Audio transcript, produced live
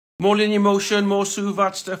More linear motion, more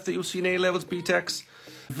suvat stuff that you'll see in A-levels, BTECs.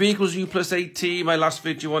 V equals U plus AT, my last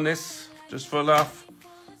video on this, just for a laugh.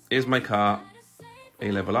 Here's my car,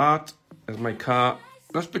 A-level art, there's my car.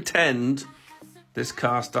 Let's pretend this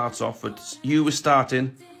car starts off at, U is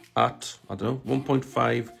starting at, I don't know,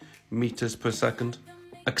 1.5 meters per second.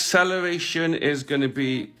 Acceleration is going to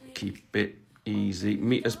be, keep it easy,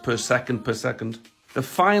 meters per second. The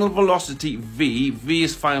final velocity, V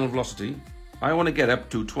is final velocity. I want to get up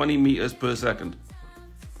to 20 meters per second.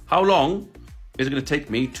 How long is it going to take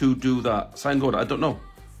me to do that? Sine code, I don't know.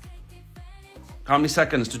 How many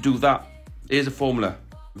seconds to do that? Here's a formula.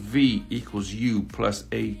 V equals U plus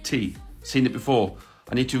AT. Seen it before.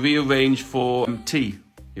 I need to rearrange for T.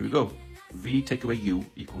 Here we go. V take away U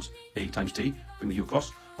equals A times T. Bring the U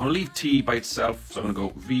across. I'm going to leave T by itself. So I'm going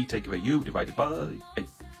to go V take away U divided by A.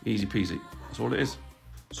 Easy peasy. That's all it is.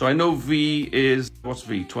 So I know V is, what's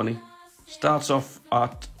V? 20. Starts off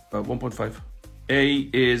at 1.5. A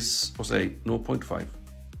is, what's A? 0.5.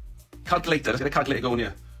 Calculator, let's get a calculator going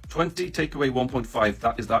here. 20 take away 1.5,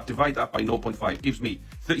 that is that. Divide that by 0.5, gives me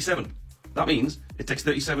 37. That means it takes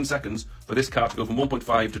 37 seconds for this car to go from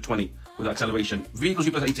 1.5 to 20 with acceleration. V equals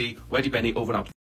U plus AT, Wedgie Benny, over and out.